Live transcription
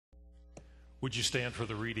Would you stand for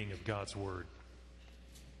the reading of God's Word?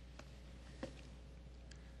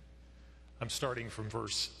 I'm starting from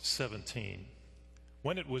verse 17.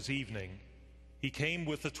 When it was evening, he came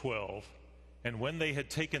with the 12, and when they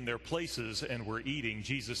had taken their places and were eating,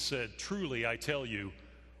 Jesus said, "Truly, I tell you,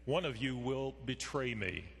 one of you will betray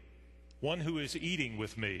me, one who is eating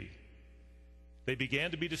with me." They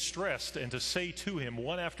began to be distressed and to say to him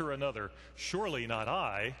one after another, "Surely not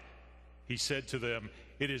I." He said to them,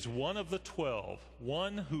 "It is one of the 12,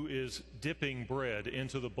 one who is dipping bread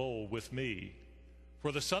into the bowl with me.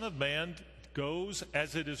 For the Son of Man goes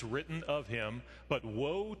as it is written of him, but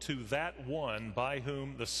woe to that one by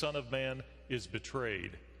whom the Son of Man is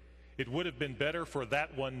betrayed. It would have been better for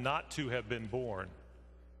that one not to have been born."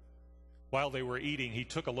 While they were eating, he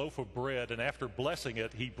took a loaf of bread, and after blessing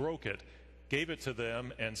it, he broke it, gave it to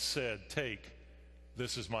them, and said, "Take,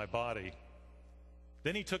 this is my body."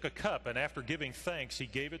 Then he took a cup, and after giving thanks, he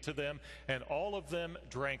gave it to them, and all of them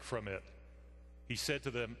drank from it. He said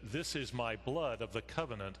to them, "This is my blood of the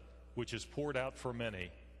covenant, which is poured out for many.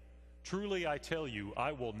 Truly I tell you,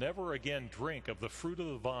 I will never again drink of the fruit of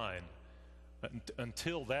the vine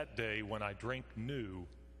until that day when I drink new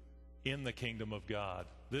in the kingdom of God."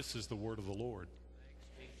 This is the word of the Lord.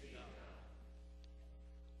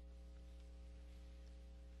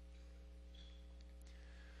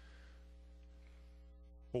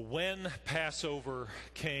 Well, when Passover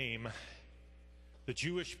came, the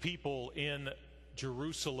Jewish people in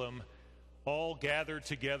Jerusalem all gathered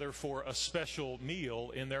together for a special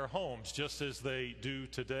meal in their homes, just as they do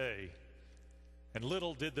today. And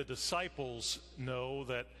little did the disciples know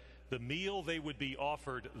that the meal they would be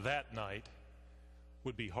offered that night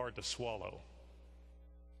would be hard to swallow.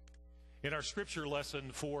 In our scripture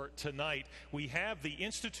lesson for tonight, we have the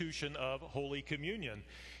institution of Holy Communion.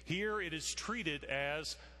 Here it is treated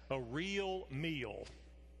as a real meal,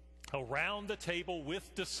 around the table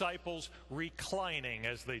with disciples reclining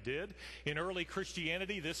as they did. In early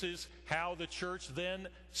Christianity, this is how the church then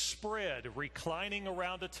spread, reclining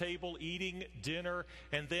around a table, eating dinner,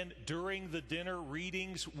 and then during the dinner,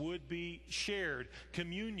 readings would be shared,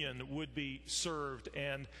 communion would be served,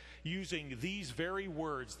 and using these very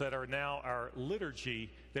words that are now our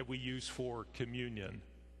liturgy that we use for communion.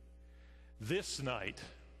 This night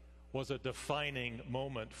was a defining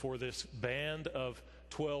moment for this band of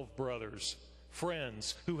 12 brothers,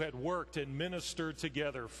 friends who had worked and ministered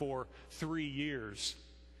together for 3 years.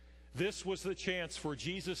 This was the chance for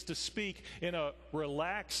Jesus to speak in a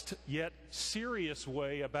relaxed yet serious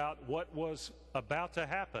way about what was about to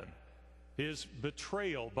happen. His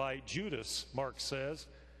betrayal by Judas, Mark says,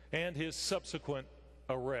 and his subsequent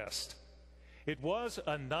arrest. It was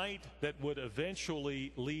a night that would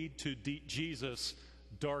eventually lead to Jesus'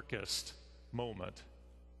 darkest moment.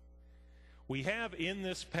 We have in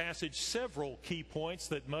this passage several key points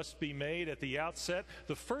that must be made at the outset,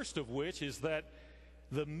 the first of which is that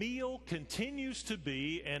the meal continues to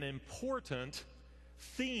be an important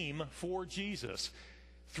theme for Jesus.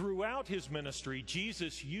 Throughout his ministry,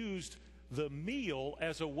 Jesus used the meal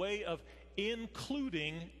as a way of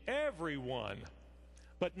including everyone.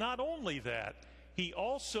 But not only that, he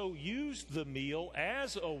also used the meal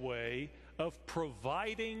as a way of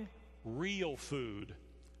providing real food,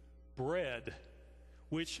 bread,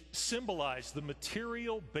 which symbolized the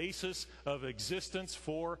material basis of existence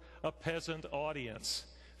for a peasant audience.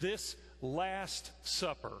 This Last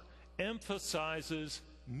Supper emphasizes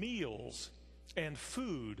meals and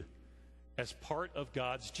food as part of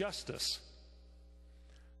God's justice.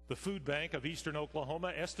 The Food Bank of Eastern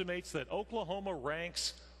Oklahoma estimates that Oklahoma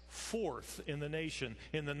ranks 4th in the nation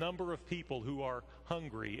in the number of people who are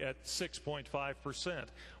hungry at 6.5%.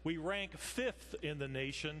 We rank 5th in the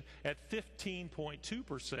nation at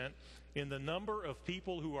 15.2% in the number of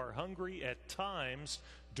people who are hungry at times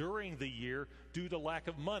during the year due to lack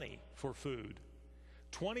of money for food.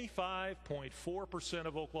 25.4%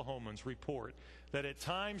 of Oklahomans report that at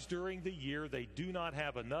times during the year they do not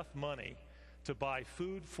have enough money to buy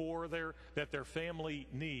food that their family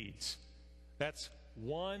needs. That's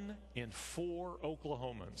 1 in 4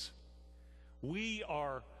 Oklahomans. We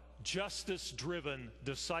are justice-driven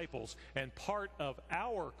disciples, and part of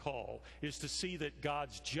our call is to see that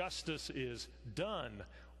God's justice is done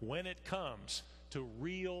when it comes to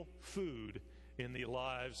real food in the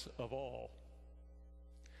lives of all.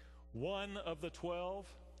 One of the 12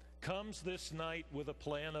 comes this night with a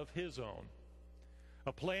plan of his own,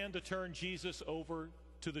 a plan to turn Jesus over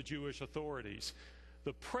to the Jewish authorities.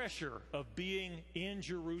 The pressure of being in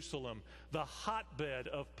Jerusalem, the hotbed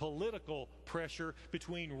of political pressure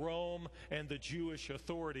between Rome and the Jewish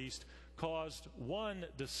authorities, caused one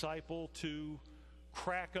disciple to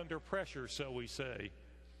crack under pressure, so we say.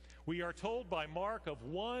 We are told by Mark of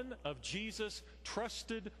one of Jesus'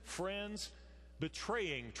 trusted friends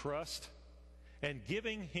betraying trust and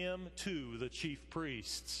giving him to the chief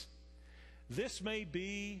priests. This may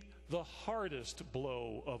be the hardest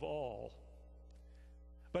blow of all.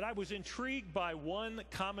 But I was intrigued by one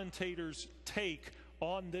commentator's take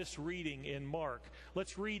on this reading in Mark.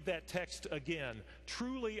 Let's read that text again.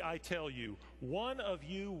 Truly I tell you, one of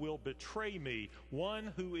you will betray me,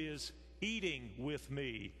 one who is eating with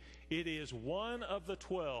me. It is one of the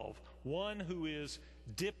 12, one who is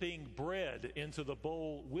dipping bread into the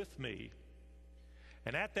bowl with me.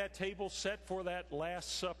 And at that table set for that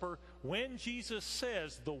Last Supper, when Jesus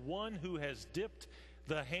says, the one who has dipped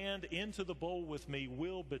the hand into the bowl with me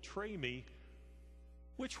will betray me,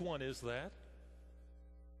 which one is that?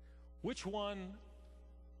 Which one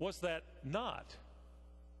was that not?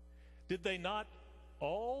 Did they not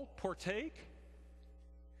all partake?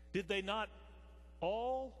 Did they not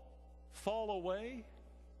all fall away?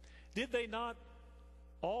 Did they not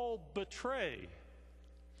all betray?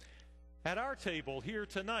 At our table here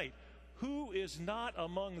tonight, who is not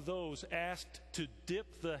among those asked to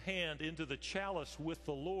dip the hand into the chalice with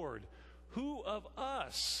the Lord? Who of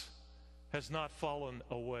us has not fallen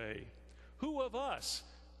away? Who of us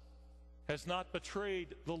has not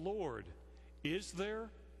betrayed the Lord? Is there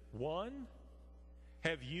one?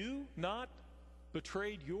 Have you not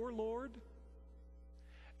betrayed your Lord?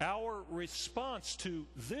 Our response to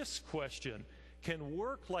this question can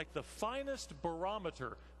work like the finest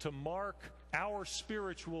barometer to mark our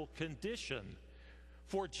spiritual condition.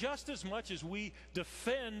 For just as much as we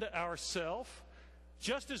defend ourselves,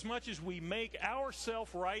 just as much as we make ourselves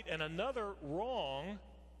right and another wrong,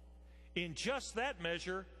 in just that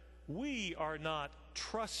measure, we are not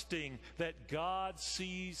trusting that God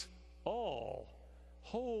sees all,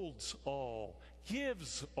 holds all,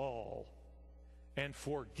 gives all, and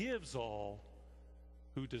forgives all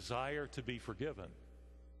who desire to be forgiven.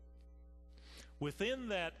 Within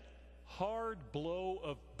that hard blow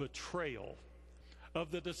of betrayal,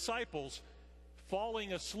 of the disciples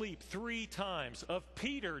falling asleep 3 times, of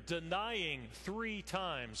Peter denying 3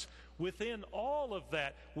 times, within all of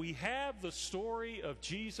that, we have the story of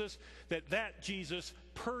Jesus, that Jesus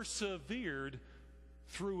persevered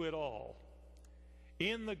through it all.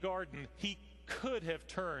 In the garden, he could have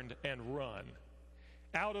turned and run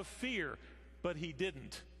out of fear, but he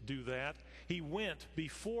didn't do that. He went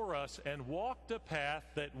before us and walked a path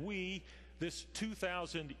that we, this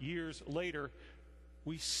 2,000 years later,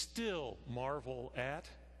 we still marvel at.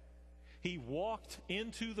 He walked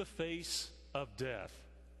into the face of death.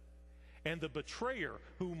 And the betrayer,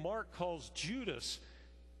 who Mark calls Judas,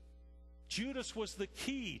 Judas was the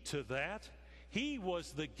key to that. He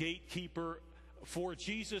was the gatekeeper for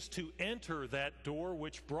Jesus to enter that door,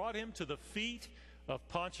 which brought him to the feet of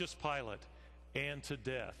Pontius Pilate and to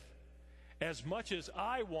death. As much as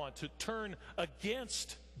I want to turn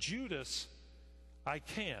against Judas, I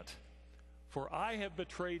can't, for I have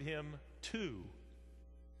betrayed him too.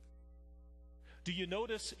 Do you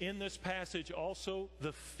notice in this passage also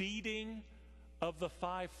the feeding of the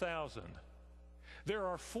 5,000? There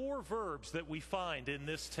are 4 verbs that we find in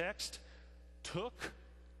this text: took,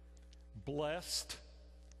 blessed,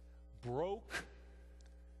 broke,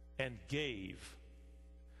 and gave.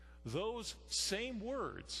 Those same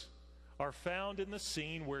words are found in the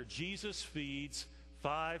scene where Jesus feeds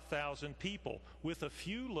 5,000 people with a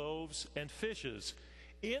few loaves and fishes.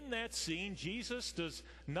 In that scene, Jesus does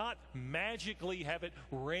not magically have it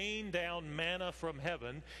rain down manna from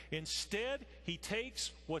heaven. Instead, he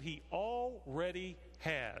takes what he already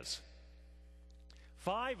has.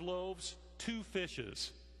 5 loaves, 2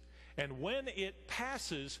 fishes. And when it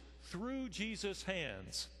passes through Jesus'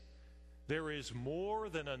 hands, there is more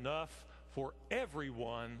than enough for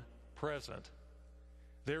everyone present.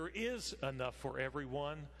 There is enough for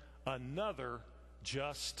everyone, another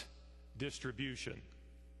just distribution.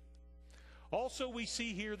 Also, we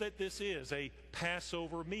see here that this is a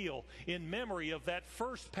Passover meal in memory of that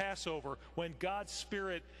first Passover when God's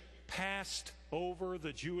Spirit passed over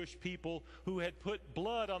the Jewish people who had put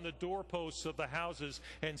blood on the doorposts of the houses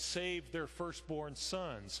and saved their firstborn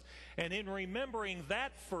sons. And in remembering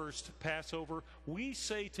that first Passover, we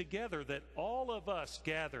say together that all of us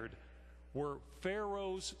gathered were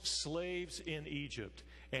Pharaoh's slaves in Egypt,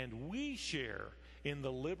 and we share in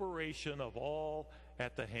the liberation of all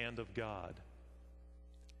at the hand of God.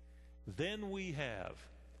 Then we have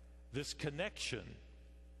this connection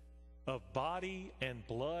of body and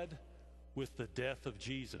blood with the death of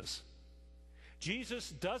Jesus. Jesus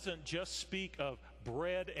doesn't just speak of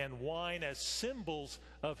bread and wine as symbols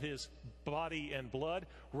of his body and blood.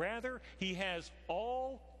 Rather, he has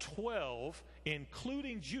all 12,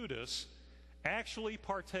 including Judas, actually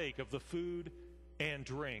partake of the food and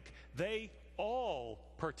drink. They all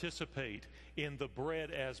participate in the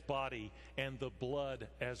bread as body and the blood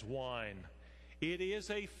as wine. It is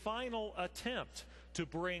a final attempt to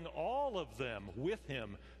bring all of them with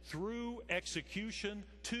him through execution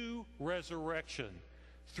to resurrection,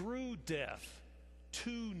 through death to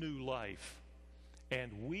new life.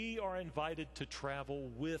 And we are invited to travel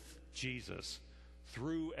with Jesus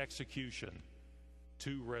through execution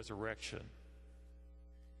to resurrection.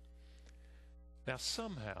 Now,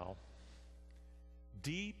 somehow,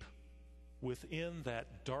 deep within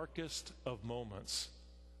that darkest of moments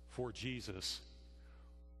for Jesus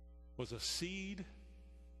was a seed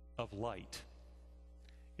of light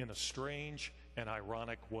in a strange and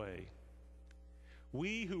ironic way.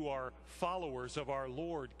 We who are followers of our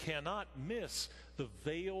Lord cannot miss the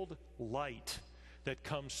veiled light that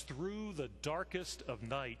comes through the darkest of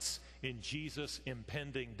nights in Jesus'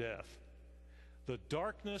 impending death. The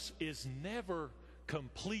darkness is never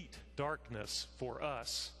complete darkness for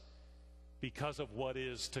us because of what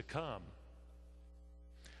is to come.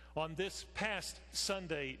 On this past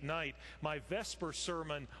Sunday night, my Vesper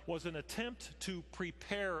sermon was an attempt to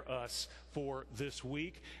prepare us for this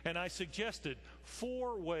week, and I suggested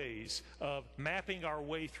 4 ways of mapping our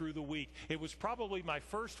way through the week. It was probably my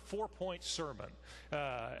first 4-point sermon, and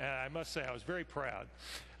I must say I was very proud.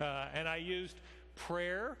 And I used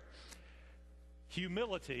prayer,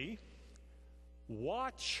 humility,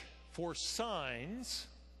 watch for signs,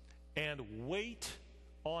 and wait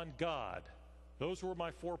on God. Those were my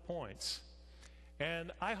 4 points.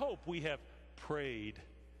 And I hope we have prayed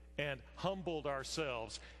and humbled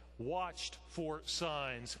ourselves, watched for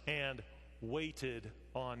signs, and waited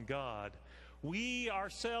on God. We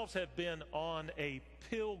ourselves have been on a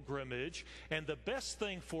pilgrimage, and the best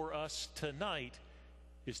thing for us tonight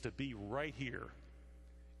is to be right here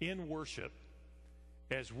in worship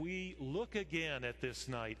as we look again at this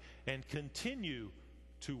night and continue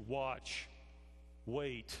to watch,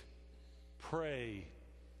 wait, pray,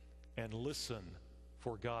 and listen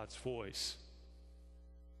for God's voice.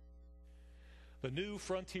 The New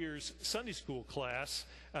Frontiers Sunday School class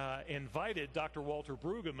invited Dr. Walter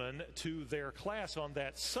Brueggemann to their class on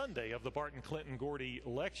that Sunday of the Barton Clinton Gordy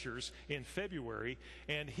lectures in February,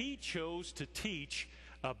 and he chose to teach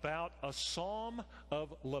about a psalm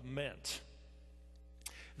of lament.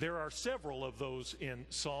 There are several of those in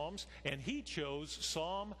Psalms, and he chose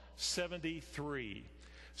Psalm 73.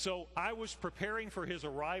 So I was preparing for his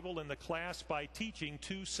arrival in the class by teaching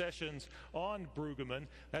 2 sessions on Brueggemann.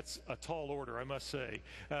 That's a tall order, I must say.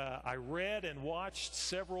 I read and watched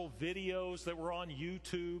several videos that were on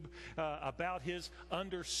YouTube about his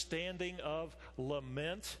understanding of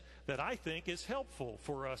lament that I think is helpful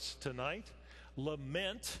for us tonight.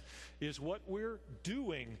 Lament is what we're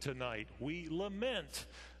doing tonight. We lament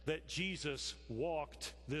that Jesus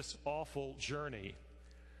walked this awful journey.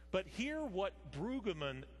 But hear what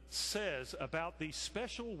Brueggemann says about these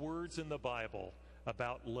special words in the Bible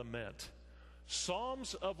about lament.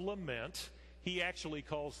 Psalms of lament, he actually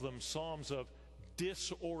calls them psalms of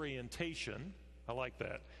disorientation. I like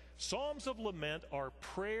that. Psalms of lament are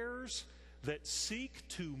prayers that seek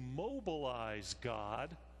to mobilize God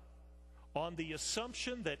on the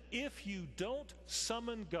assumption that if you don't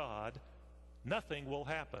summon God, nothing will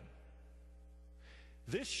happen.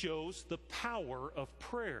 This shows the power of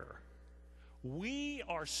prayer. We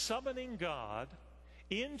are summoning God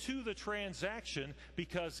into the transaction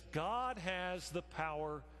because God has the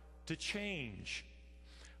power to change.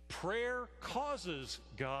 Prayer causes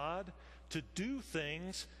God to do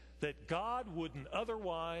things that God wouldn't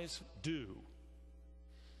otherwise do.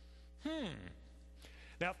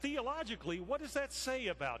 Now, theologically, what does that say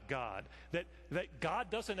about God? That God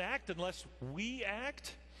doesn't act unless we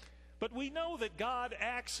act? But we know that God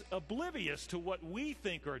acts oblivious to what we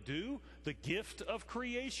think are due. The gift of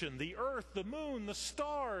creation, the earth, the moon, the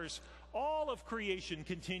stars, all of creation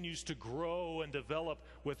continues to grow and develop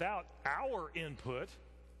without our input.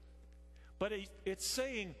 But it's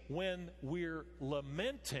saying when we're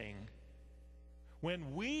lamenting,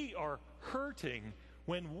 when we are hurting,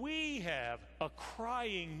 when we have a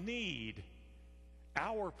crying need,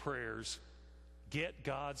 our prayers get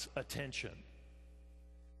God's attention.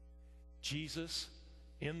 Jesus,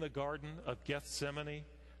 in the Garden of Gethsemane,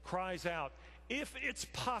 cries out, "If it's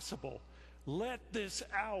possible, let this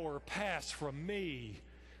hour pass from me.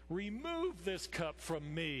 Remove this cup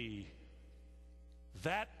from me."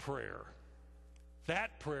 That prayer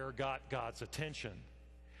got God's attention.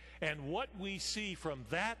 And what we see from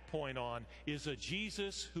that point on is a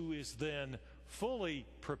Jesus who is then fully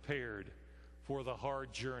prepared for the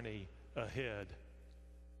hard journey ahead.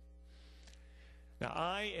 Now,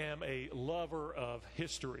 I am a lover of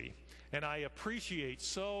history, and I appreciate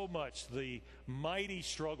so much the mighty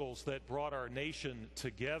struggles that brought our nation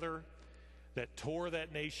together, that tore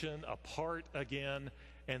that nation apart again,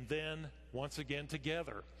 and then once again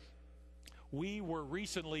together. We were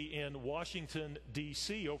recently in Washington,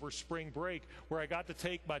 D.C. over spring break, where I got to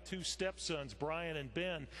take my two stepsons, Brian and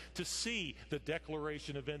Ben, to see the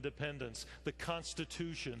Declaration of Independence, the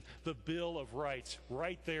Constitution, the Bill of Rights,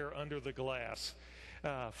 right there under the glass,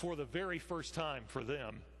 for the very first time for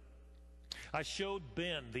them. I showed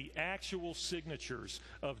Ben the actual signatures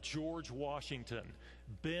of George Washington,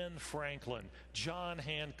 Ben Franklin, John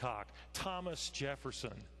Hancock, Thomas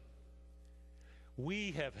Jefferson.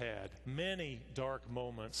 We have had many dark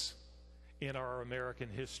moments in our American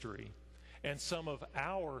history, and some of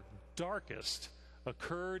our darkest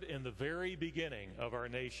occurred in the very beginning of our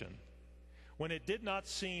nation, when it did not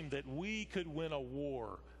seem that we could win a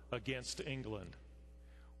war against England.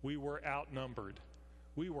 We were outnumbered.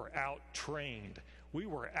 We were out-trained. We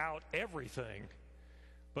were out everything.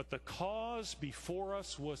 But the cause before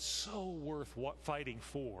us was so worth fighting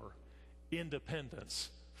for: independence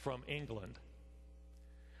from England.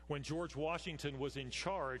 When George Washington was in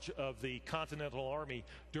charge of the Continental Army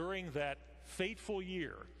during that fateful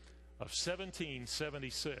year of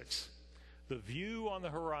 1776, the view on the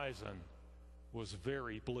horizon was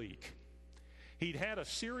very bleak. He'd had a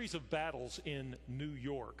series of battles in New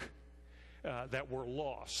York that were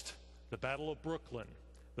lost: the Battle of Brooklyn,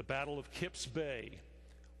 the Battle of Kipps Bay,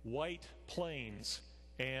 White Plains,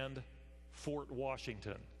 and Fort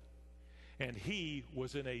Washington. And he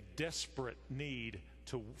was in a desperate need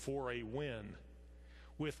for a win.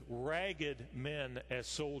 With ragged men as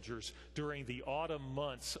soldiers during the autumn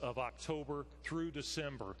months of October through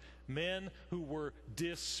December, men who were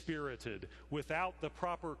dispirited, without the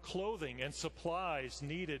proper clothing and supplies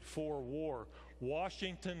needed for war,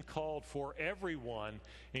 Washington called for everyone,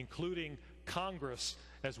 including Congress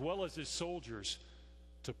as well as his soldiers,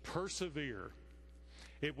 to persevere.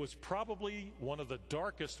 It was probably one of the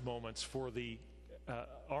darkest moments for the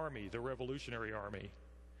Army, the Revolutionary Army.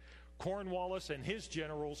 Cornwallis and his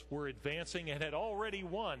generals were advancing and had already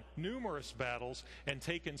won numerous battles and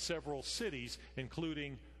taken several cities,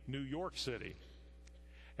 including New York City.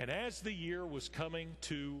 And as the year was coming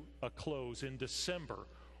to a close in December,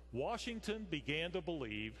 Washington began to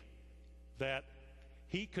believe that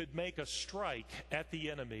he could make a strike at the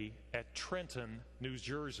enemy at Trenton, New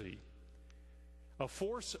Jersey. A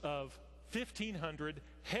force of 1,500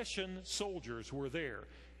 Hessian soldiers were there.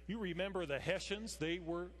 You remember the Hessians? They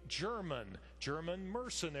were German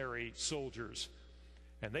mercenary soldiers,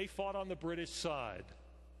 and they fought on the British side.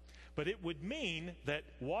 But it would mean that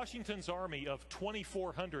Washington's army of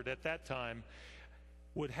 2,400 at that time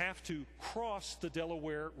would have to cross the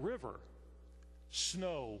Delaware River.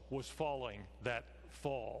 Snow was falling that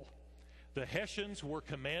fall. The Hessians were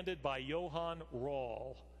commanded by Johann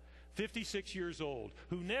Rall, 56 years old,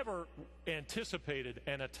 who never anticipated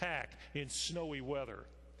an attack in snowy weather.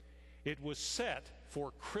 It was set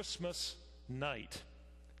for Christmas night.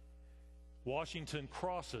 Washington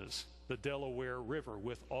crosses the Delaware River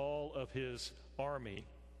with all of his army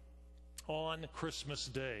on Christmas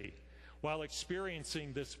Day, while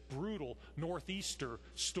experiencing this brutal northeaster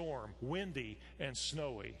storm, windy and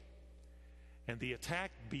snowy. And the attack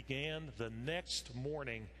began the next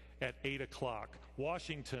morning at 8 o'clock.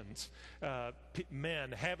 Washington's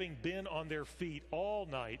men, having been on their feet all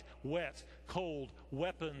night, wet, cold,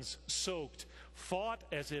 weapons soaked, fought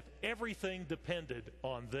as if everything depended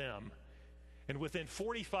on them. And within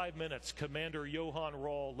 45 minutes, Commander Johann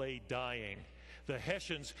Rall lay dying. The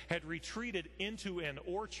Hessians had retreated into an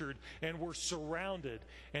orchard and were surrounded,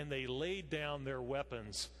 and they laid down their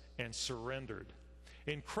weapons and surrendered.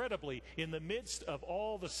 Incredibly, in the midst of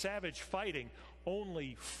all the savage fighting,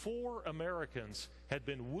 only 4 Americans had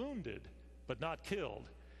been wounded but not killed.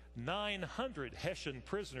 900 Hessian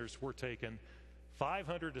prisoners were taken,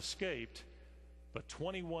 500 escaped, but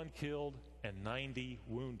 21 killed and 90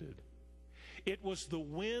 wounded. It was the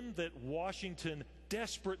win that Washington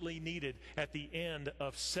desperately needed at the end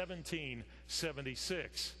of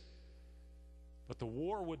 1776. But the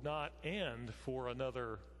war would not end for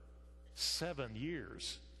another 7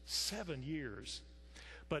 years. 7 years.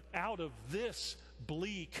 But out of this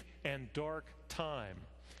bleak and dark time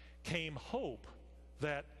came hope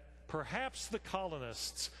that perhaps the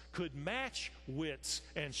colonists could match wits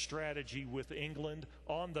and strategy with England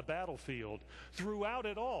on the battlefield. Throughout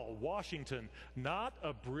it all, Washington, not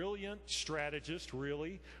a brilliant strategist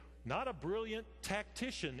really, not a brilliant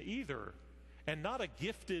tactician either, and not a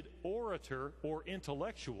gifted orator or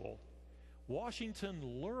intellectual,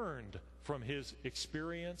 Washington learned from his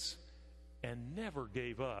experience and never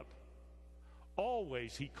gave up.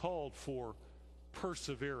 Always he called for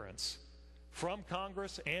perseverance from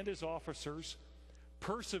Congress and his officers,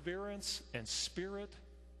 perseverance and spirit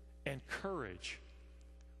and courage,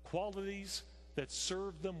 qualities that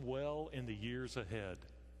served them well in the years ahead.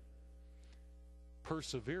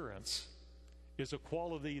 Perseverance is a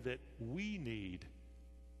quality that we need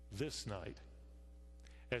this night.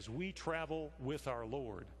 As we travel with our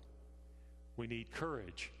Lord, we need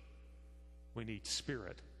courage, we need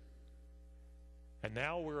spirit. And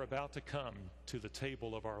now we're about to come to the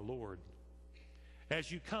table of our Lord. As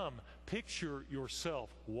you come, picture yourself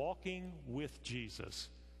walking with Jesus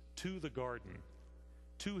to the garden,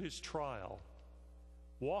 to his trial,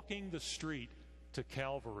 walking the street to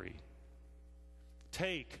Calvary.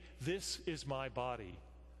 Take, this is my body,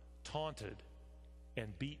 taunted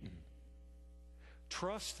and beaten.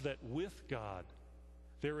 Trust that with God,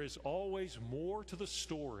 there is always more to the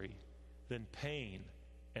story than pain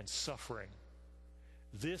and suffering.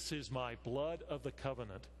 This is my blood of the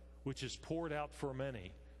covenant, which is poured out for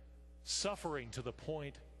many, suffering to the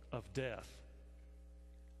point of death.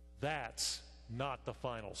 That's not the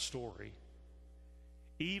final story.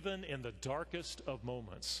 Even in the darkest of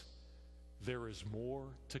moments, there is more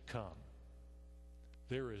to come.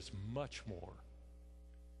 There is much more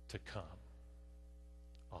to come.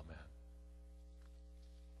 Amen.